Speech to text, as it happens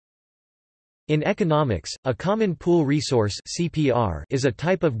In economics, a common pool resource (CPR) is a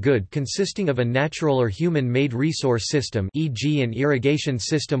type of good consisting of a natural or human-made resource system, e.g. an irrigation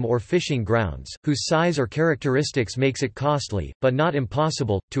system or fishing grounds, whose size or characteristics makes it costly, but not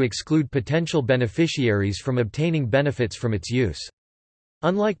impossible, to exclude potential beneficiaries from obtaining benefits from its use.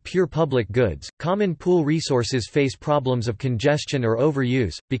 Unlike pure public goods, common pool resources face problems of congestion or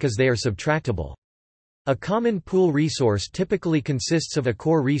overuse, because they are subtractable. A common pool resource typically consists of a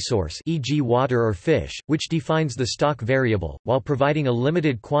core resource, e.g. water or fish, which defines the stock variable, while providing a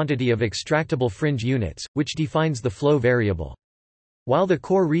limited quantity of extractable fringe units, which defines the flow variable. While the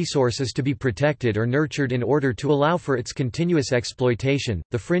core resource is to be protected or nurtured in order to allow for its continuous exploitation,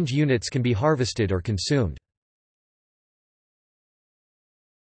 the fringe units can be harvested or consumed.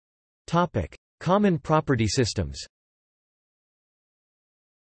 Common property systems.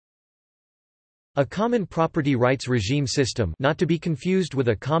 A common property rights regime system, not to be confused with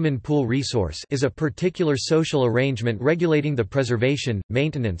a common pool resource, is a particular social arrangement regulating the preservation,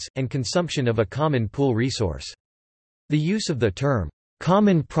 maintenance, and consumption of a common pool resource. The use of the term,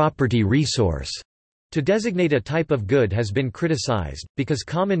 common property resource, to designate a type of good has been criticized, because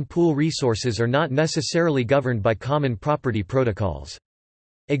common pool resources are not necessarily governed by common property protocols.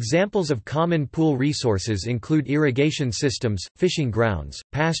 Examples of common pool resources include irrigation systems, fishing grounds,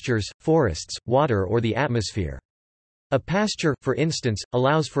 pastures, forests, water or the atmosphere. A pasture, for instance,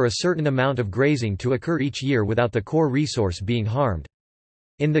 allows for a certain amount of grazing to occur each year without the core resource being harmed.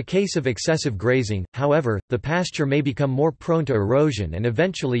 In the case of excessive grazing, however, the pasture may become more prone to erosion and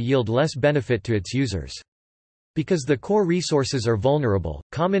eventually yield less benefit to its users. Because the core resources are vulnerable,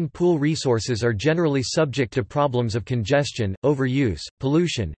 common pool resources are generally subject to problems of congestion, overuse,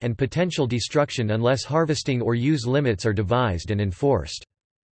 pollution, and potential destruction unless harvesting or use limits are devised and enforced.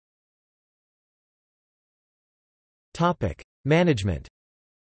 Management.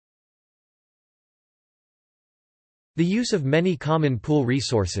 The use of many common pool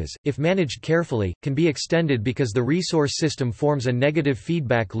resources, if managed carefully, can be extended because the resource system forms a negative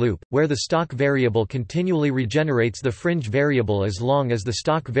feedback loop, where the stock variable continually regenerates the fringe variable as long as the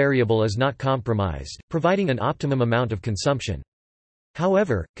stock variable is not compromised, providing an optimum amount of consumption.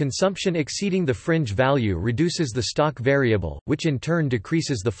 However, consumption exceeding the fringe value reduces the stock variable, which in turn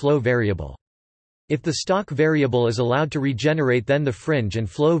decreases the flow variable. If the stock variable is allowed to regenerate, then the fringe and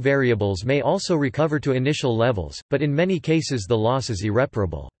flow variables may also recover to initial levels, but in many cases the loss is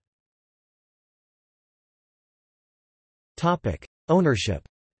irreparable. Ownership.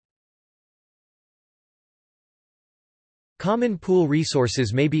 Common pool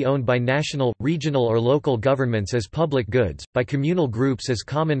resources may be owned by national, regional or local governments as public goods, by communal groups as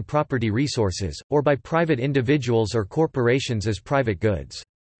common property resources, or by private individuals or corporations as private goods.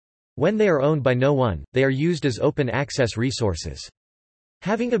 When they are owned by no one, they are used as open access resources.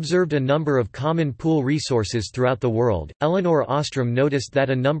 Having observed a number of common pool resources throughout the world, Elinor Ostrom noticed that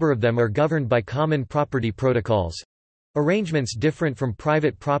a number of them are governed by common property protocols—arrangements different from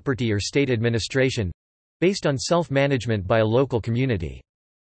private property or state administration—based on self-management by a local community.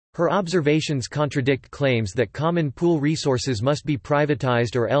 Her observations contradict claims that common pool resources must be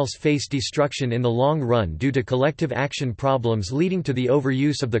privatized or else face destruction in the long run due to collective action problems leading to the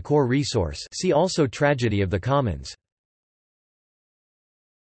overuse of the core resource. See also Tragedy of the Commons.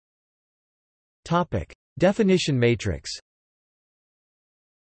 Topic: Definition matrix.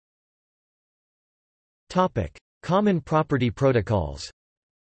 Topic: Common property protocols.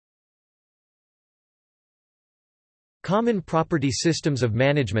 Common property systems of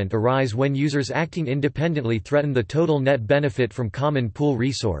management arise when users acting independently threaten the total net benefit from common pool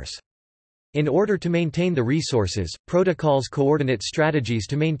resource. In order to maintain the resources, protocols coordinate strategies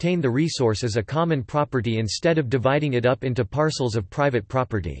to maintain the resource as a common property instead of dividing it up into parcels of private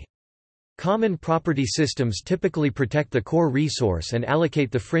property. Common property systems typically protect the core resource and allocate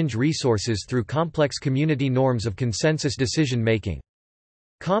the fringe resources through complex community norms of consensus decision-making.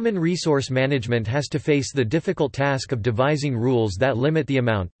 Common resource management has to face the difficult task of devising rules that limit the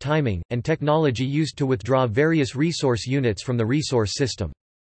amount, timing, and technology used to withdraw various resource units from the resource system.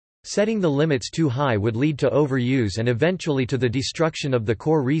 Setting the limits too high would lead to overuse and eventually to the destruction of the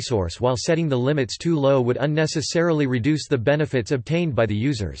core resource, while setting the limits too low would unnecessarily reduce the benefits obtained by the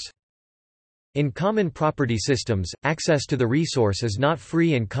users. In common property systems, access to the resource is not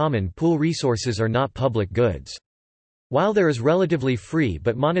free and common pool resources are not public goods. While there is relatively free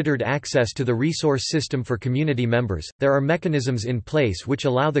but monitored access to the resource system for community members, there are mechanisms in place which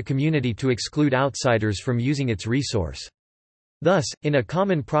allow the community to exclude outsiders from using its resource. Thus, in a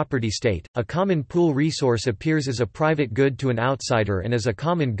common property state, a common pool resource appears as a private good to an outsider and as a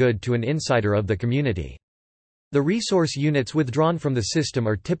common good to an insider of the community. The resource units withdrawn from the system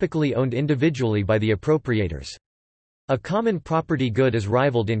are typically owned individually by the appropriators. A common property good is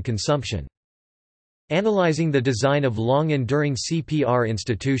rivaled in consumption. Analyzing the design of long-enduring CPR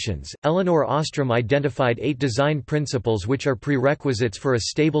institutions, Elinor Ostrom identified 8 design principles which are prerequisites for a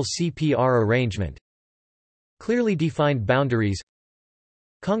stable CPR arrangement. Clearly defined boundaries,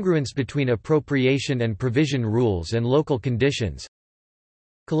 congruence between appropriation and provision rules and local conditions,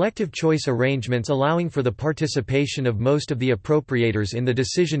 collective choice arrangements allowing for the participation of most of the appropriators in the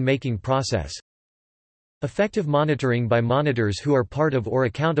decision-making process, effective monitoring by monitors who are part of or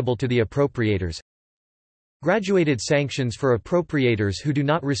accountable to the appropriators, graduated sanctions for appropriators who do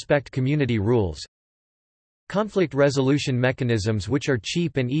not respect community rules, conflict resolution mechanisms which are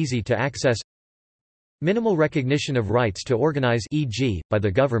cheap and easy to access, minimal recognition of rights to organize, e.g., by the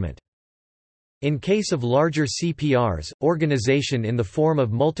government. In case of larger CPRs, organization in the form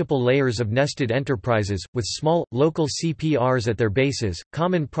of multiple layers of nested enterprises, with small, local CPRs at their bases.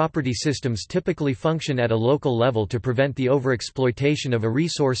 Common property systems typically function at a local level to prevent the overexploitation of a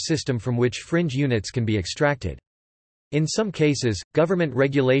resource system from which fringe units can be extracted. In some cases, government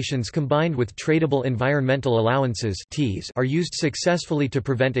regulations combined with tradable environmental allowances are used successfully to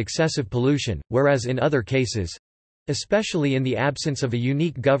prevent excessive pollution, whereas in other cases, especially in the absence of a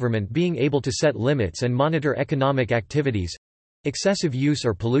unique government being able to set limits and monitor economic activities, excessive use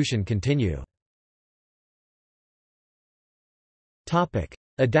or pollution continue.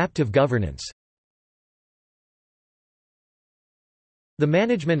 Adaptive governance. The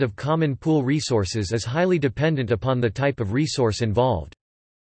management of common pool resources is highly dependent upon the type of resource involved.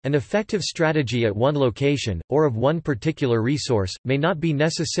 An effective strategy at one location, or of one particular resource, may not be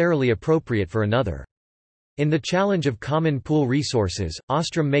necessarily appropriate for another. In The Challenge of Common Pool Resources,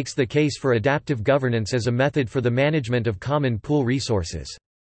 Ostrom makes the case for adaptive governance as a method for the management of common pool resources.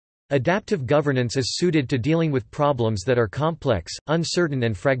 Adaptive governance is suited to dealing with problems that are complex, uncertain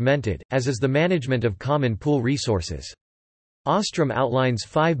and fragmented, as is the management of common pool resources. Ostrom outlines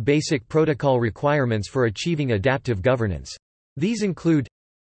 5 basic protocol requirements for achieving adaptive governance. These include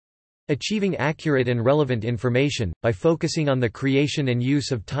achieving accurate and relevant information, by focusing on the creation and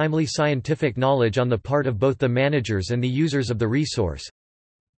use of timely scientific knowledge on the part of both the managers and the users of the resource.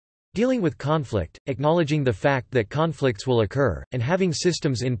 Dealing with conflict, acknowledging the fact that conflicts will occur, and having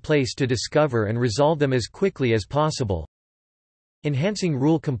systems in place to discover and resolve them as quickly as possible. Enhancing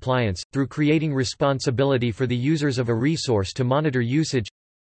rule compliance, through creating responsibility for the users of a resource to monitor usage.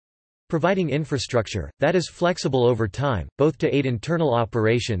 Providing infrastructure, that is flexible over time, both to aid internal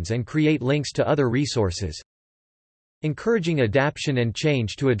operations and create links to other resources. Encouraging adaptation and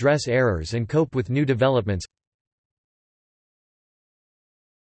change to address errors and cope with new developments.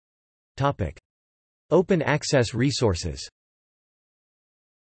 Open access resources.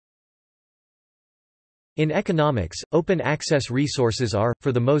 In economics, open access resources are,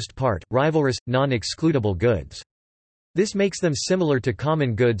 for the most part, rivalrous, non-excludable goods. This makes them similar to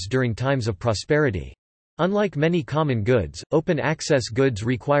common goods during times of prosperity. Unlike many common goods, open access goods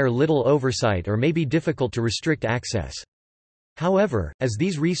require little oversight or may be difficult to restrict access. However, as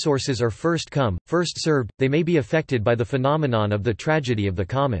these resources are first come, first served, they may be affected by the phenomenon of the tragedy of the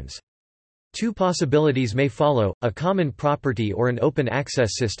commons. 2 possibilities may follow: a common property or an open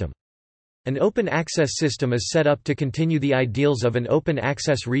access system. An open access system is set up to continue the ideals of an open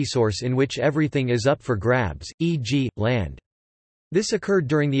access resource in which everything is up for grabs, e.g., land. This occurred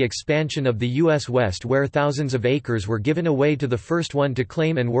during the expansion of the U.S. West, where thousands of acres were given away to the first one to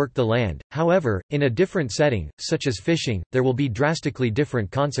claim and work the land. However, in a different setting, such as fishing, there will be drastically different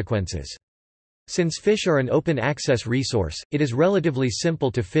consequences. Since fish are an open access resource, it is relatively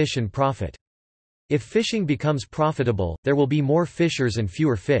simple to fish and profit. If fishing becomes profitable, there will be more fishers and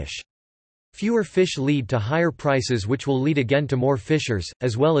fewer fish. Fewer fish lead to higher prices, which will lead again to more fishers,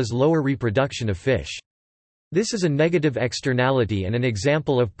 as well as lower reproduction of fish. This is a negative externality and an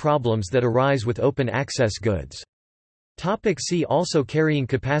example of problems that arise with open access goods. See also: carrying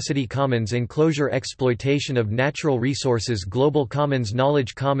capacity, commons enclosure, exploitation of natural resources, global commons,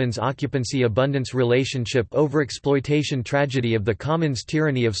 knowledge commons, occupancy abundance relationship, overexploitation, tragedy of the commons,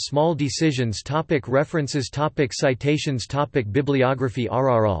 tyranny of small decisions. References. Citations. Bibliography.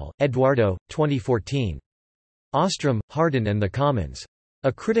 Araral, Eduardo, 2014. Ostrom, Hardin and the Commons.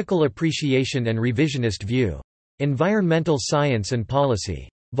 A Critical Appreciation and Revisionist View. Environmental Science and Policy.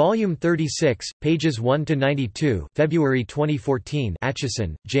 Volume 36, pages 1–92, February 2014.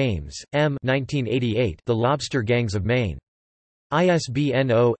 Atchison, James, M. 1988. The Lobster Gangs of Maine. ISBN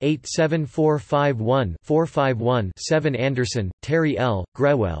 0-87451-451-7 Anderson, Terry L.,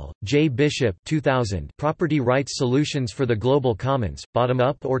 Grewell, J. Bishop 2000 Property Rights Solutions for the Global Commons,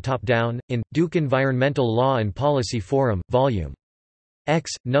 Bottom-Up or Top-Down? In, Duke Environmental Law and Policy Forum, Vol.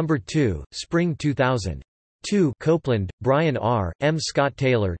 X, No. 2, Spring 2000. 2 Copeland, Brian R., M. Scott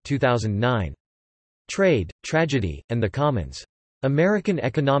Taylor 2009. Trade, Tragedy, and the Commons. American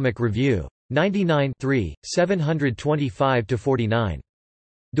Economic Review. 99 725–49.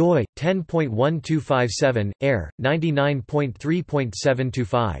 doi 10.1257 air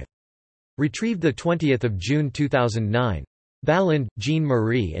 99.3.725. Retrieved 20 June 2009. Balland,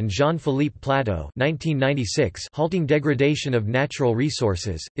 Jean-Marie and Jean-Philippe Plateau 1996. Halting Degradation of Natural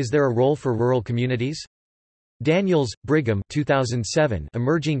Resources, Is There a Role for Rural Communities? Daniels, Brigham 2007.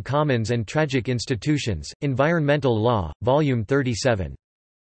 Emerging Commons and Tragic Institutions, Environmental Law, Volume 37.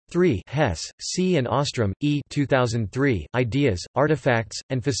 3 Hess, C. and Ostrom, E. 2003. Ideas, Artifacts,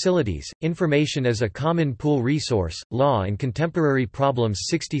 and Facilities, Information as a Common Pool Resource, Law and Contemporary Problems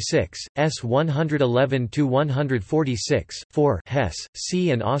 66, S. 111–146, 4 Hess,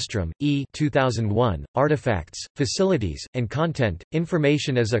 C. and Ostrom, E. 2001. Artifacts, Facilities, and Content,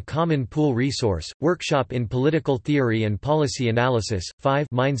 Information as a Common Pool Resource, Workshop in Political Theory and Policy Analysis, 5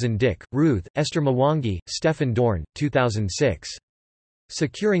 Meinzen-Dick, Ruth, Esther Mwangi, Stephen Dorn, 2006.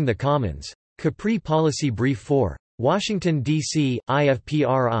 Securing the Commons. Capri Policy Brief 4. Washington, D.C.,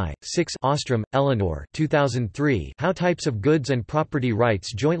 IFPRI, 6 Ostrom, Eleanor 2003. How Types of Goods and Property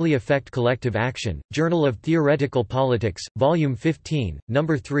Rights Jointly Affect Collective Action, Journal of Theoretical Politics, Volume 15, No.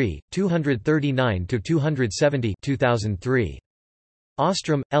 3, 239–270 2003.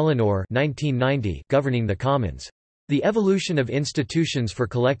 Ostrom, Eleanor 1990. Governing the Commons. The Evolution of Institutions for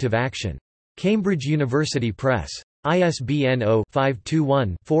Collective Action. Cambridge University Press. ISBN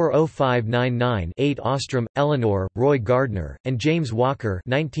 0-521-40599-8 Ostrom, Eleanor, Roy Gardner, and James Walker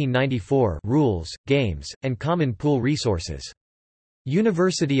 1994. Rules, Games, and Common Pool Resources.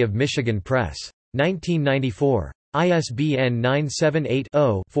 University of Michigan Press. 1994. ISBN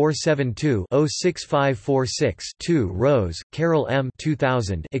 978-0-472-06546-2 Rose, Carol M.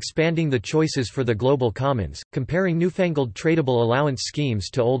 2000. Expanding the Choices for the Global Commons, Comparing Newfangled Tradable Allowance Schemes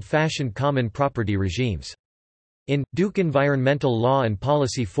to Old-Fashioned Common Property Regimes. In, Duke Environmental Law and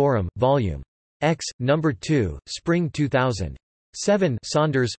Policy Forum, Vol. X, No. 2, Spring 2000. 7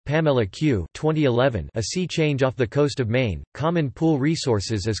 Saunders, Pamela Q. 2011. A Sea Change Off the Coast of Maine, Common Pool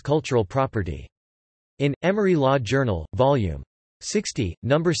Resources as Cultural Property. In, Emory Law Journal, Vol. 60,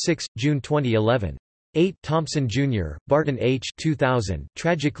 No. 6, June 2011. 8 Thompson, Jr., Barton H. 2000.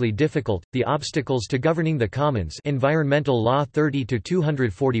 Tragically Difficult, The Obstacles to Governing the Commons, Environmental Law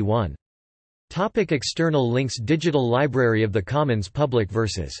 30–241. External links Digital Library of the Commons Public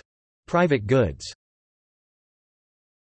vs. Private Goods